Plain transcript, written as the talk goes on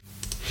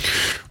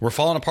We're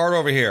falling apart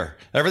over here.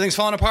 Everything's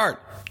falling apart.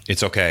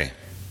 It's okay.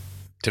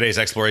 Today's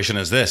exploration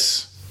is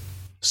this.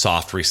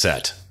 Soft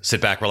reset.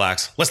 Sit back,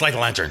 relax. Let's light the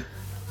lantern.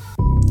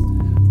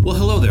 Well,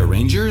 hello there,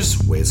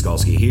 Rangers. Wade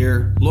Skalski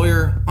here,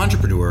 lawyer,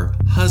 entrepreneur,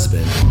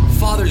 husband,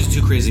 father to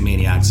two crazy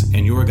maniacs,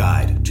 and your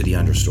guide to the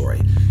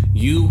understory.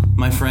 You,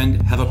 my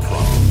friend, have a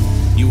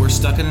problem. You are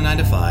stuck in a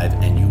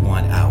 9-to-5 and you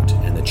want out.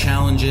 And the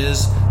challenge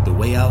is, the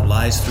way out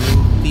lies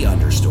through the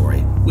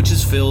understory, which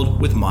is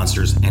filled with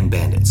monsters and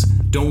bandits.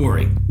 Don't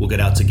worry, we'll get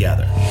out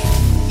together.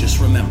 Just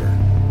remember,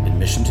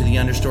 admission to the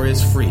understory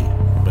is free,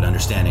 but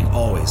understanding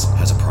always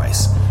has a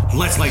price.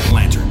 Let's light the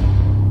lantern.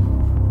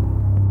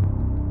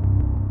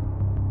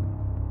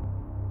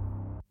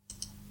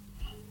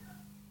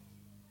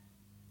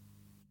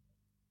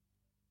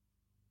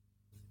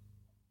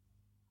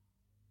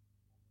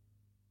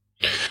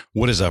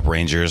 What is up,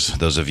 Rangers?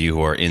 Those of you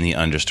who are in the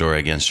understory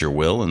against your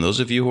will, and those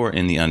of you who are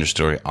in the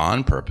understory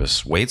on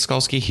purpose. Wade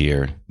Skalski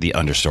here, the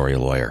understory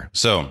lawyer.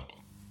 So,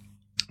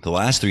 the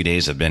last 3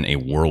 days have been a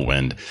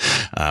whirlwind.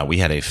 We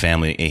had a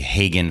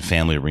Hagen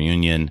family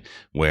reunion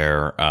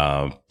where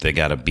they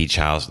got a beach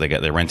house.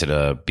 They rented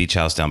a beach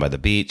house down by the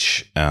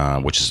beach,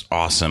 which is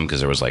awesome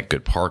because there was like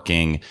good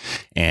parking.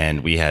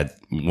 And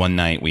one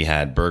night we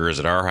had burgers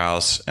at our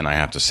house, and I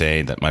have to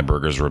say that my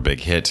burgers were a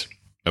big hit.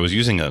 I was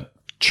using a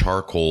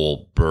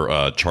charcoal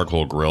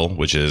grill,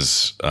 which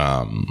is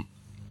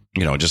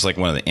just like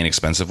one of the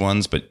inexpensive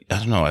ones, but I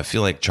don't know, I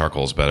feel like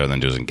charcoal is better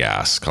than using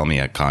gas. Call me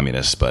a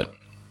communist, but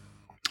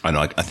I don't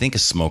know, I think a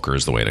smoker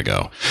is the way to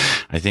go.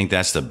 I think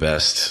that's the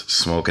best.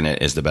 Smoking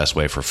it is the best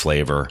way for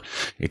flavor.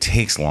 It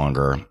takes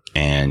longer,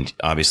 and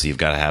obviously you've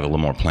got to have a little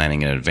more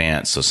planning in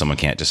advance, so someone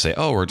can't just say,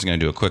 oh, we're just going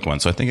to do a quick one.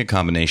 So I think a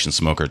combination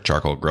smoker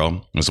charcoal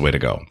grill is the way to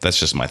go. That's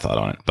just my thought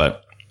on it,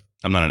 but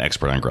I'm not an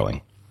expert on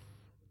grilling.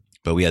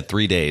 But we had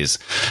 3 days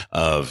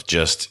of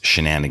just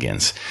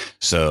shenanigans.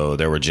 So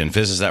there were gin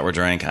fizzes that were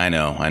drank. I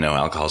know.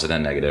 Alcohol's a net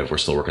negative. We're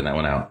still working that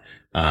one out.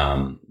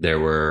 There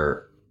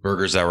were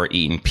burgers that were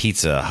eaten,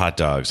 pizza, hot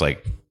dogs,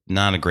 like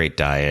not a great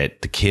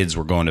diet. The kids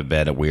were going to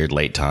bed at weird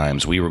late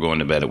times. We were going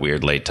to bed at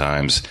weird late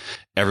times.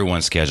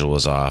 Everyone's schedule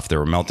was off. There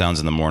were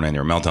meltdowns in the morning.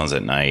 There were meltdowns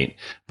at night.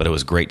 But it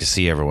was great to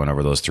see everyone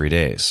over those 3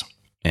 days.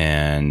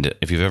 And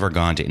if you've ever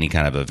gone to any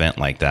kind of event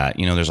like that,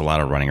 there's a lot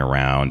of running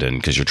around, and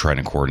because you're trying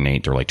to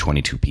coordinate, there are like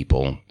 22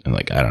 people and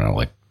like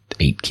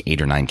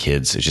eight or nine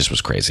kids. It just was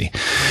crazy.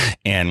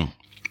 And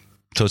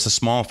so it's a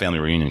small family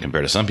reunion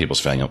compared to some people's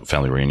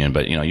family reunion.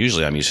 But,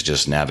 usually I'm used to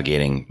just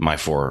navigating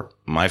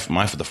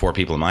the four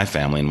people in my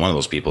family, and one of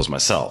those people is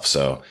myself.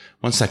 So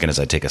 1 second as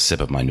I take a sip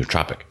of my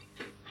nootropic.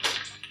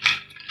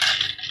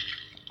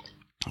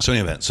 So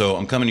anyway, so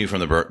I'm coming to you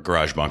from the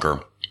garage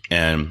bunker,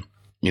 and,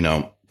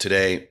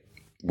 today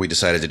we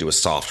decided to do a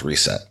soft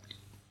reset.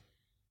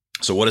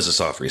 So what is a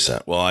soft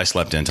reset? Well, I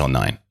slept in until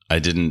 9. I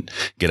didn't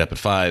get up at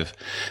 5.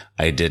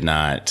 I didn't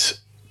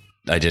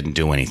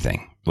do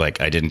anything.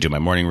 Like, I didn't do my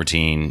morning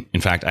routine.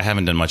 In fact, I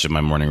haven't done much of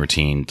my morning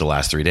routine the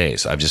last 3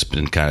 days. I've just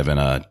been kind of in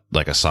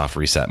a soft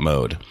reset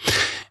mode.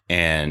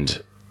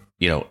 And,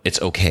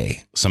 it's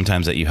okay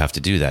sometimes that you have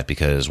to do that,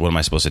 because what am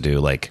I supposed to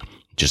do? Like,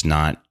 just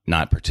not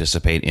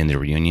participate in the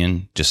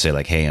reunion, just say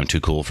like, hey, I'm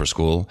too cool for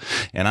school.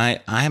 And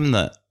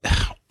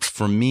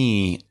for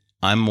me,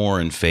 I'm more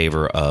in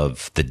favor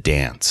of the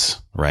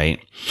dance, right?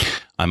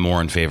 I'm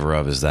more in favor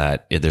of is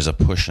that there's a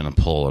push and a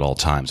pull at all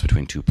times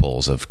between two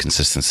poles of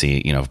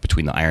consistency,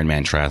 between the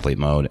Ironman triathlete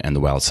mode and the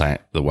wild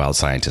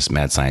scientist,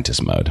 mad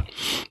scientist mode.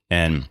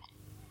 And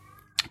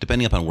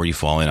depending upon where you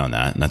fall in on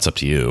that, and that's up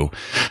to you,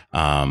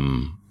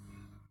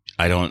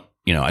 I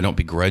don't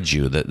begrudge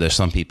you that there's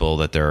some people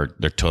that they're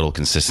total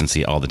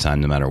consistency all the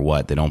time, no matter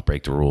what. They don't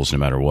break the rules no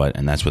matter what.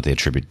 And that's what they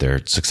attribute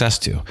their success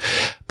to.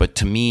 But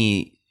to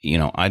me,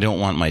 I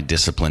don't want my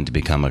discipline to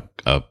become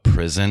a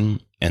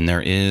prison. And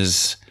there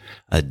is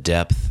a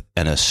depth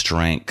and a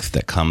strength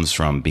that comes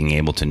from being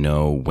able to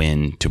know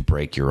when to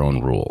break your own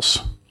rules.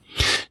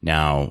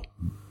 Now,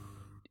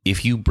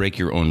 if you break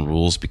your own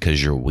rules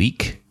because you're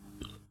weak,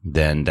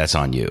 then that's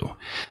on you.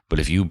 But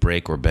if you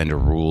break or bend a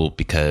rule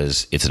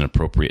because it's an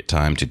appropriate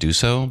time to do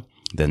so,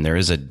 then there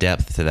is a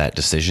depth to that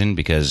decision,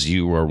 because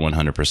you are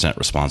 100%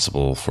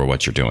 responsible for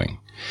what you're doing.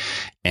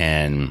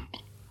 And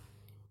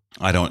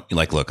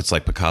look, it's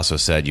like Picasso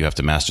said, you have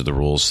to master the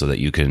rules so that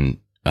you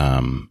can,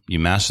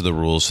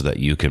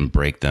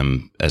 break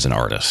them as an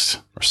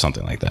artist, or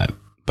something like that.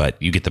 But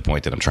you get the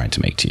point that I'm trying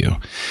to make to you.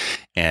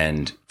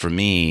 And for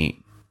me,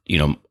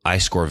 I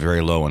score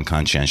very low on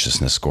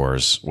conscientiousness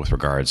scores with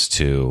regards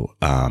to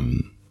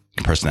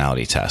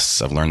personality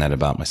tests. I've learned that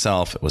about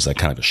myself. It was like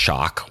kind of a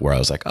shock where I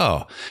was like,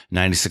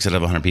 96 out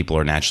of 100 people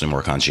are naturally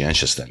more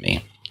conscientious than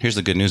me. Here's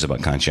the good news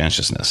about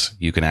conscientiousness.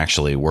 You can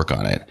actually work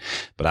on it,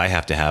 but I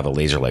have to have a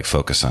laser-like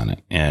focus on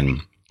it.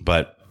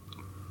 But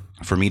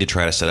for me to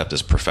try to set up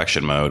this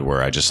perfection mode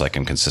where I just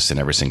am consistent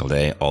every single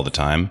day, all the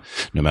time,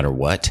 no matter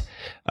what,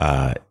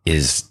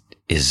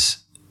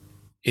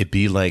 it'd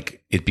be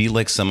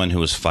like someone who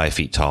was 5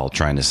 feet tall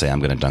trying to say, I'm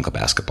going to dunk a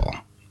basketball,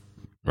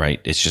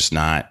 right? It's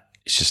not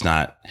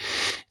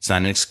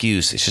an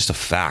excuse. It's just a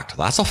fact.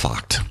 That's a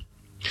fact.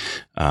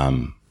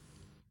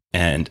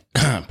 And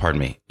pardon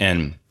me.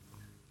 And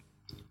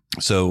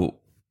so,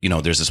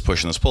 there's this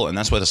push and this pull, and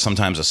that's why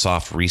sometimes a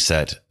soft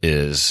reset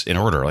is in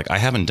order. Like I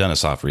haven't done a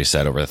soft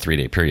reset over a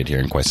 3-day period here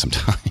in quite some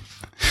time.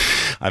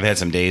 I've had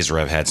some days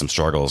where I've had some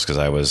struggles because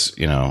I was,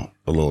 a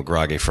little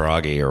groggy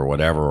froggy or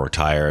whatever, or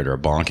tired or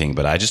bonking,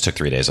 but I just took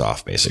 3 days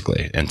off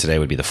basically. And today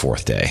would be the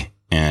 4th day.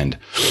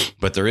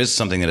 But there is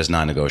something that is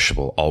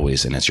non-negotiable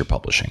always, and it's your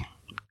publishing.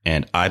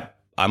 And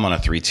I'm on a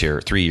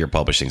 3-year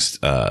publishing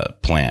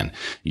plan.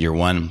 Year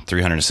 1,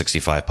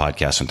 365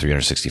 podcasts in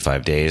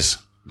 365 days.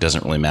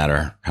 Doesn't really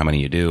matter how many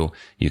you do.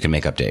 You can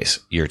make up days.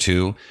 Year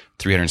 2,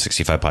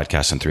 365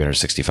 podcasts in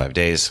 365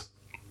 days.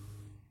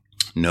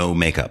 No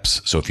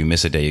makeups. So if you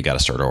miss a day, you got to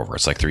start over.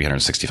 It's like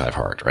 365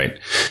 hard, right?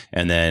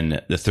 And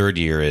then the 3rd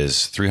year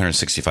is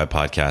 365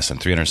 podcasts in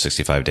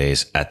 365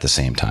 days at the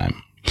same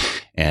time.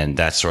 And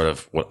that's sort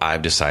of what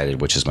I've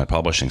decided, which is my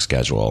publishing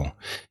schedule.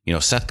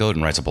 Seth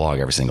Godin writes a blog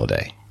every single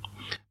day.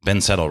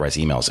 Ben Settle writes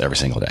emails every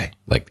single day.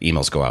 Like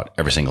emails go out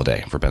every single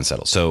day for Ben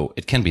Settle. So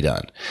it can be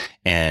done.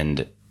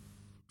 And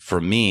for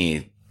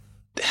me,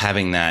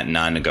 having that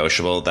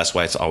non-negotiable, that's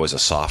why it's always a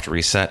soft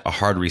reset. A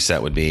hard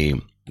reset would be,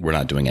 we're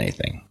not doing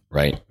anything,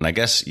 right? And I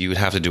guess you would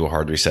have to do a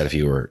hard reset if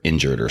you were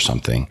injured or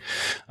something.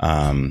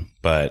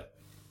 But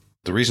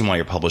the reason why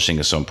your publishing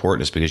is so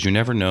important is because you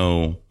never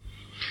know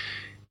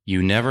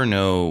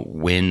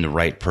when the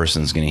right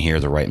person's going to hear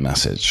the right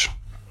message.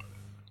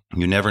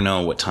 You never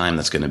know what time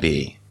that's going to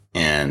be.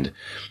 And,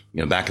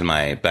 back in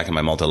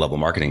my multi-level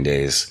marketing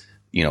days,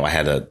 I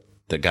had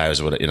the guy was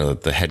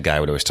the head guy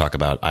would always talk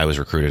about, I was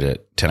recruited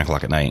at 10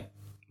 o'clock at night.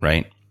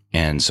 Right.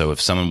 And so if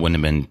someone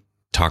wouldn't have been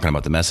talking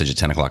about the message at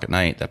 10 o'clock at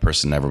night, that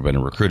person never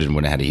been recruited and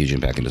wouldn't have had a huge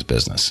impact in his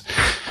business.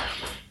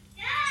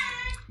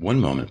 One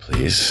moment,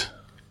 please.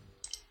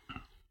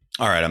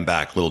 All right, I'm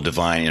back. Little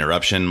divine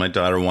interruption. My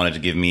daughter wanted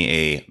to give me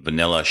a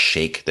vanilla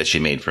shake that she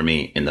made for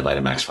me in the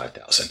Vitamax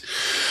 5000.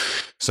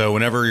 So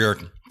whenever your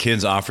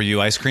kids offer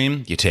you ice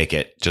cream, you take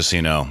it. Just so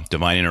you know,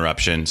 divine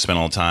interruption, spent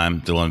all the time,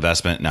 did a little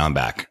investment. Now I'm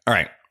back. All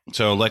right.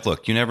 So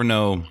look, you never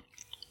know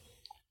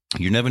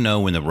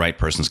when the right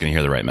person's going to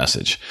hear the right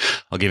message.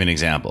 I'll give you an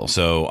example.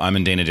 So I'm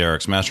in Dana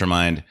Derek's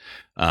mastermind.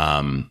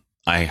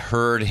 I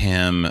heard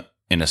him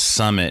in a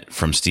summit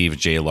from Steve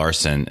J.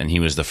 Larson, and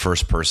he was the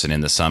first person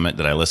in the summit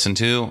that I listened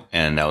to.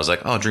 And I was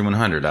like, oh, Dream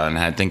 100. And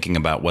I had thinking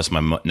about what's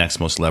my next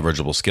most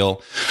leverageable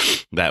skill.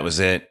 That was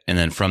it. And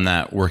then from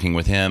that, working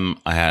with him,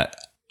 I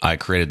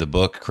created the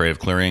book, Creative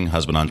Clearing,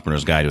 Husband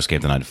Entrepreneur's Guide to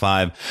Escape the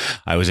 9-to-5.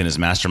 I was in his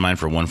mastermind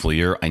for 1 full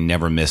year. I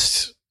never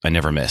missed.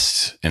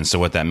 And so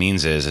what that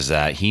means is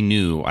that he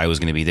knew I was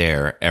going to be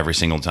there every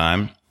single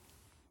time.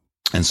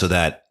 And so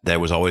that there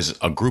was always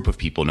a group of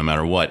people, no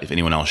matter what, if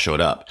anyone else showed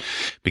up.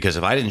 Because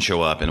if I didn't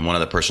show up and one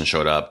other person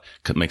showed up,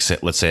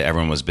 let's say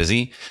everyone was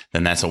busy,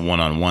 then that's a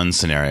one-on-one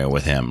scenario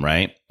with him,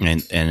 right?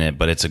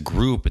 But it's a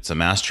group, it's a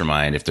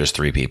mastermind if there's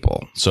 3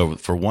 people. So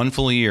for 1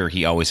 full year,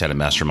 he always had a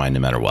mastermind no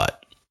matter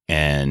what.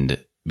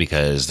 And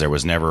because there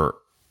was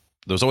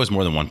always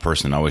more than one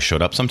person that always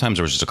showed up. Sometimes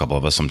there was just a couple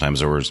of us. Sometimes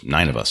there was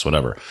 9 of us,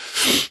 whatever.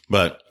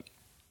 But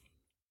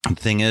the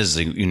thing is,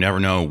 you never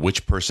know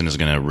which person is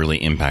going to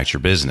really impact your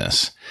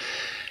business.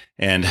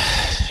 And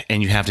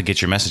you have to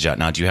get your message out.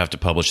 Now, do you have to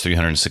publish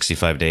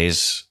 365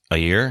 days a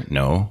year?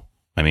 No.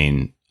 I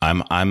mean,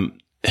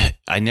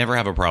 I never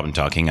have a problem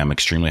talking. I'm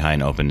extremely high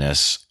in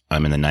openness.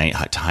 I'm in the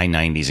high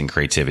 90s in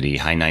creativity,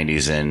 high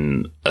 90s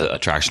in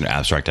attraction to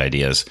abstract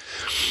ideas.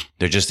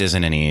 There just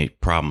isn't any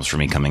problems for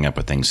me coming up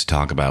with things to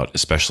talk about,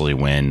 especially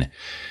when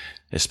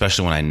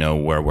I know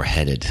where we're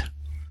headed.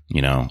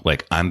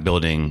 Like I'm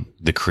building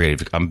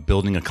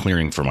a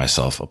clearing for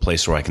myself, a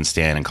place where I can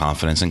stand in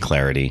confidence and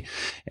clarity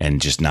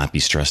and just not be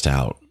stressed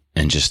out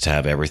and just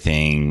have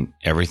everything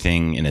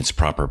in its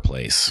proper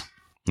place.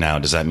 Now,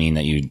 does that mean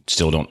that you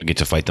still don't get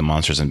to fight the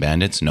monsters and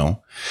bandits?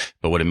 No.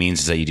 But what it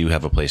means is that you do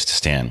have a place to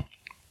stand.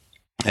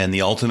 And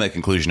the ultimate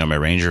conclusion of my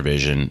Ranger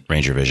Vision,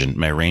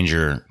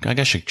 I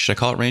guess, should I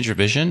call it Ranger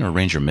Vision or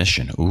Ranger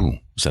Mission? Ooh,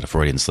 is that a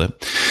Freudian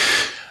slip?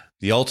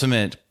 The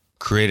ultimate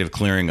creative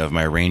clearing of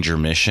my Ranger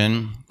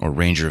Mission or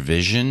Ranger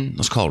Vision.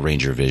 Let's call it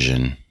Ranger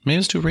Vision. Maybe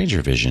let's do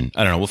Ranger Vision.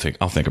 I don't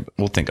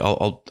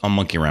know. I'll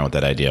monkey around with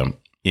that idea.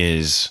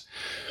 Is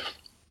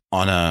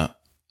on a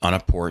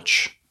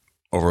porch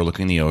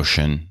overlooking the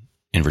ocean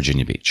in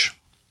Virginia Beach.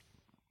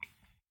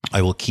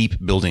 I will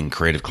keep building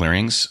creative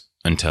clearings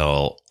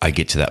until I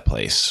get to that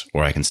place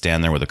where I can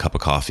stand there with a cup of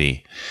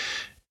coffee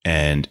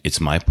and it's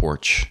my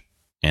porch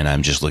and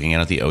I'm just looking out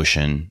at the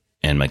ocean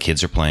and my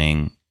kids are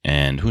playing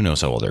and who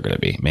knows how old they're going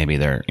to be. Maybe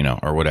they're,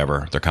 or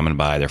whatever. They're coming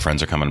by, their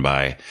friends are coming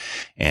by,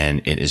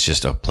 and it is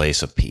just a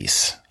place of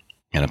peace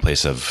and a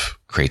place of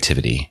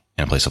creativity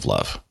and a place of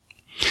love.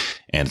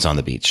 And it's on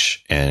the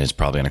beach and it's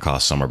probably going to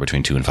cost somewhere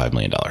between $2 and $5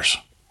 million.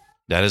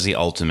 That is the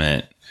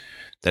ultimate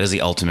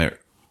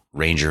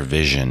Ranger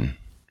Vision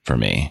for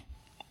me.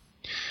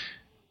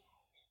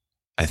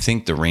 I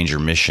think the Ranger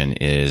Mission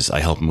is I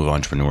help move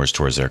entrepreneurs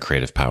towards their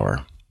creative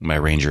power. My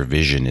Ranger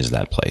Vision is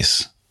that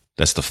place.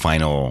 That's the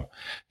final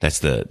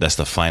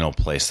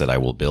place that I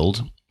will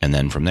build. And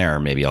then from there,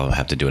 maybe I'll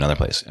have to do another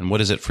place. And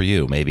what is it for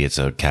you? Maybe it's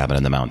a cabin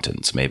in the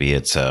mountains. Maybe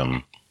it's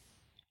a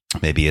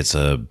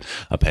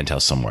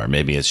penthouse somewhere.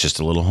 Maybe it's just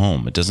a little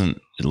home. A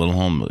little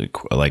home,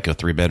 like a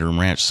 3-bedroom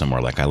ranch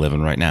somewhere like I live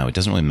in right now. It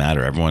doesn't really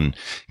matter. Everyone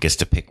gets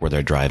to pick where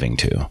they're driving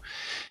to.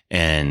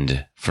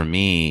 And for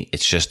me,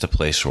 it's just a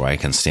place where I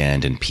can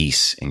stand in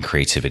peace and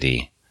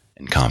creativity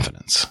and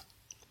confidence.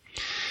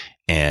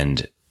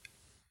 And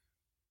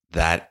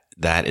that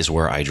is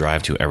where I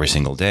drive to every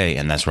single day.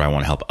 And that's where I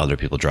want to help other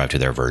people drive to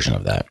their version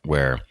of that,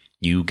 where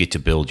you get to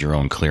build your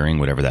own clearing,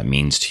 whatever that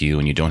means to you,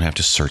 and you don't have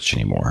to search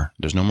anymore.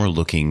 There's no more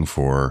looking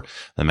for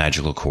the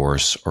magical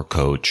course or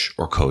coach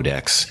or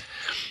codex.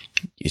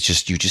 It's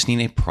just, you just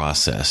need a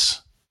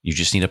process. You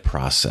just need a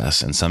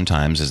process. And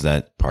sometimes is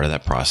that part of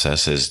that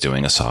process is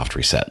doing a soft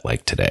reset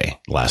like today,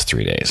 last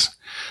 3 days.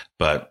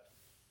 But,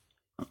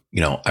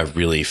 I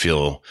really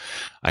feel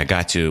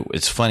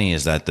it's funny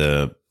is that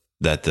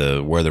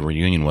where the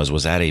reunion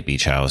was at a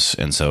beach house.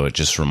 And so it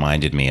just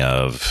reminded me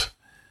of,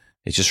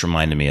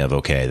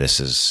 okay, this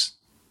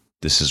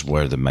is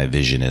where my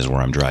vision is,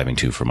 where I'm driving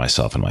to for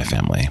myself and my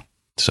family.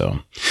 So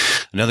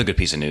another good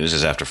piece of news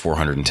is after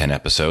 410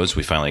 episodes,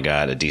 we finally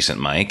got a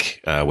decent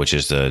mic, which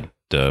is I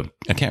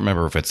can't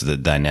remember if it's the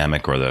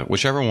dynamic or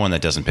whichever one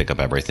that doesn't pick up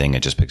everything.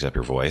 It just picks up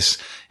your voice.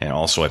 And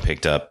also I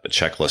picked up a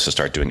checklist to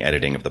start doing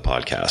editing of the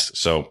podcast.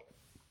 So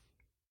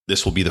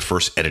this will be the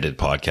first edited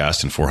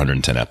podcast in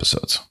 410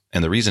 episodes.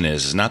 And the reason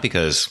is not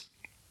because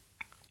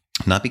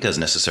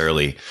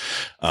necessarily,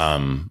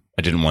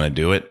 I didn't want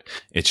to do it.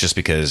 It's just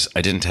because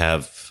I didn't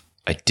have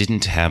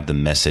the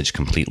message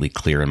completely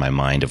clear in my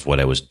mind of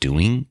what I was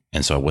doing.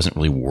 And so I wasn't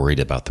really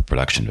worried about the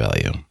production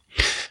value.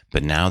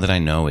 But now that I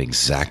know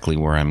exactly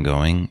where I'm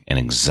going and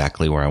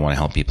exactly where I want to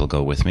help people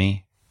go with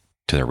me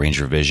to their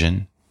Ranger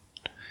vision,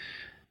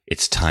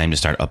 it's time to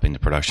start upping the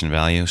production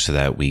value so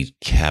that we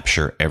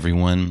capture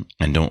everyone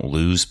and don't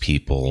lose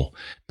people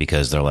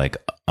because they're like,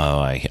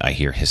 oh, I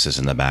hear hisses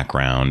in the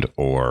background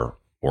or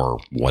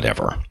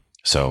whatever.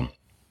 So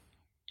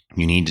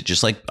you need,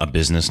 just like a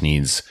business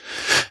needs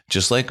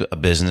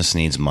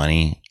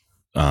money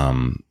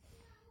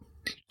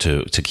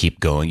to keep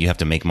going. You have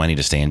to make money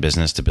to stay in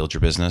business, to build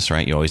your business,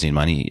 right? You always need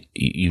money.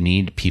 You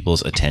need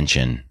people's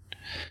attention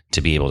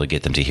to be able to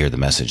get them to hear the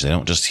message. They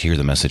don't just hear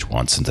the message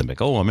once and then be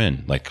like, oh, I'm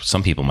in. Like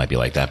some people might be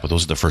like that, but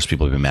those are the first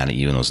people to be mad at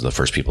you, and those are the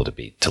first people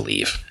to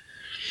leave.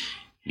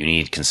 You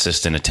need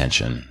consistent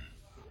attention.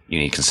 You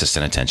need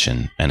consistent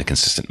attention and a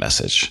consistent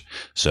message.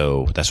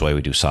 So that's why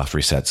we do soft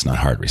resets, not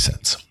hard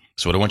resets.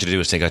 So what I want you to do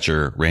is take out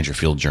your Ranger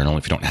Field Journal.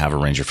 If you don't have a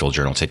Ranger Field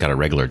Journal, take out a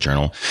regular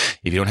journal.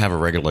 If you don't have a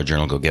regular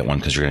journal, go get one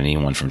because you're going to need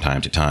one from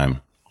time to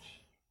time.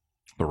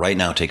 But right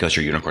now, take out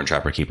your Unicorn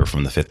Trapper Keeper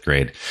from the 5th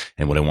grade.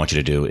 And what I want you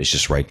to do is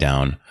just write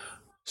down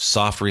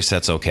soft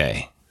resets,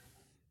 okay.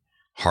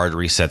 Hard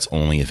resets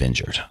only if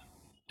injured.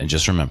 And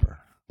just remember,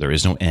 there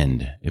is no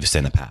end if you stay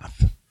in the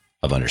path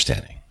of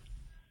understanding.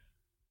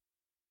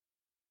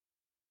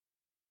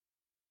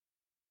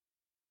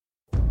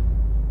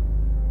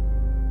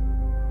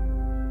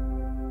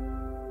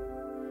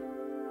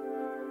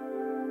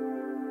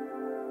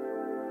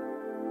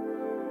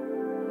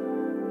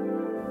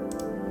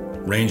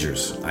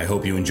 Rangers, I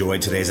hope you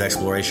enjoyed today's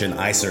exploration.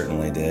 I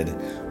certainly did.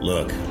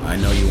 Look, I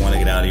know you want to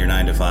get out of your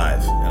 9 to 5,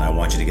 and I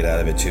want you to get out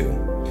of it too.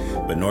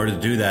 But in order to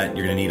do that,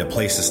 you're going to need a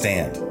place to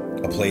stand,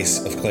 a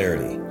place of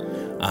clarity.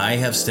 I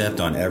have stepped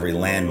on every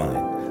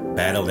landmine,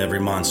 battled every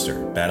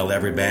monster, battled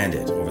every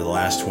bandit over the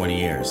last 20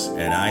 years,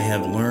 and I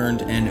have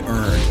learned and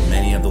earned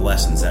many of the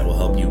lessons that will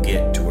help you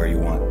get to where you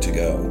want to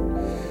go.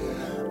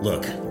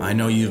 Look, I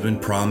know you've been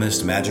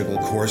promised magical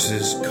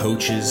courses,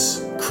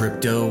 coaches,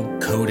 crypto,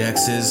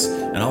 codexes,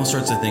 and all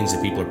sorts of things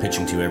that people are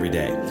pitching to you every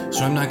day.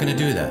 So I'm not going to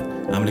do that.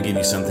 I'm going to give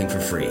you something for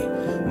free.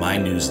 My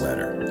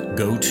newsletter.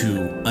 Go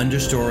to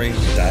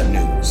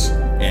understory.news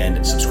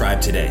and subscribe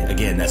today.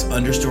 Again, that's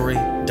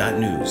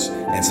understory.news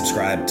and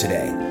subscribe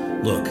today.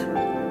 Look,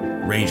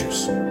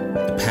 Rangers,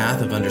 the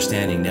path of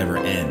understanding never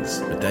ends,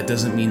 but that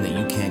doesn't mean that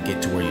you can't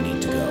get to where you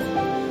need to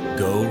go.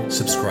 Go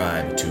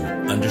subscribe to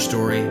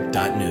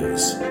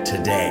understory.news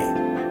today.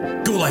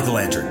 Go light the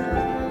lantern.